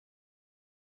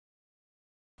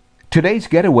Today's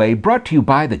getaway brought to you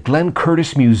by the Glenn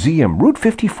Curtis Museum, Route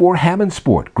 54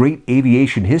 Hammondsport. Great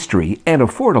aviation history and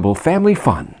affordable family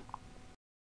fun.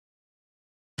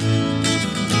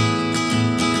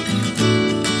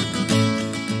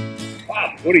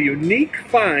 Wow, what a unique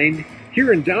find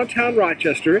here in downtown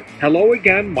Rochester. Hello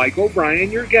again, Mike O'Brien,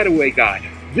 your getaway guy.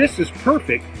 This is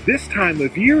perfect this time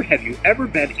of year. Have you ever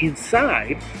been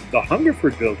inside the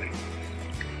Hungerford Building?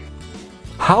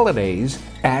 Holidays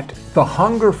at the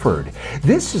Hungerford.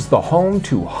 This is the home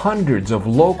to hundreds of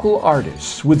local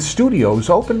artists with studios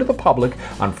open to the public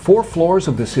on 4 floors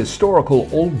of this historical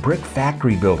old brick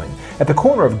factory building at the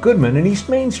corner of Goodman and East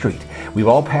Main Street. We've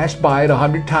all passed by it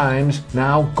 100 times.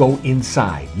 Now go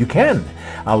inside. You can.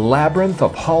 A labyrinth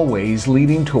of hallways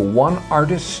leading to one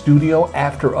artist's studio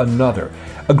after another.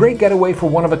 A great getaway for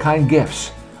one-of-a-kind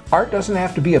gifts. Art doesn't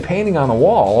have to be a painting on a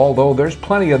wall, although there's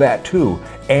plenty of that too,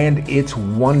 and it's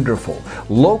wonderful.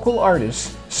 Local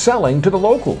artists selling to the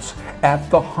locals at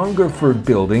the Hungerford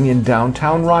Building in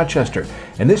downtown Rochester.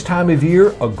 And this time of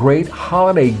year, a great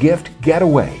holiday gift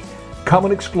getaway. Come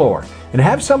and explore and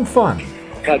have some fun.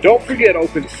 Now don't forget,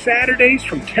 open Saturdays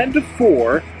from 10 to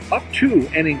 4 up to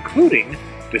and including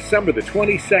December the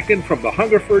 22nd from the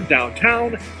Hungerford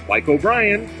downtown. Mike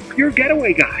O'Brien, your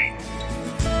getaway guy.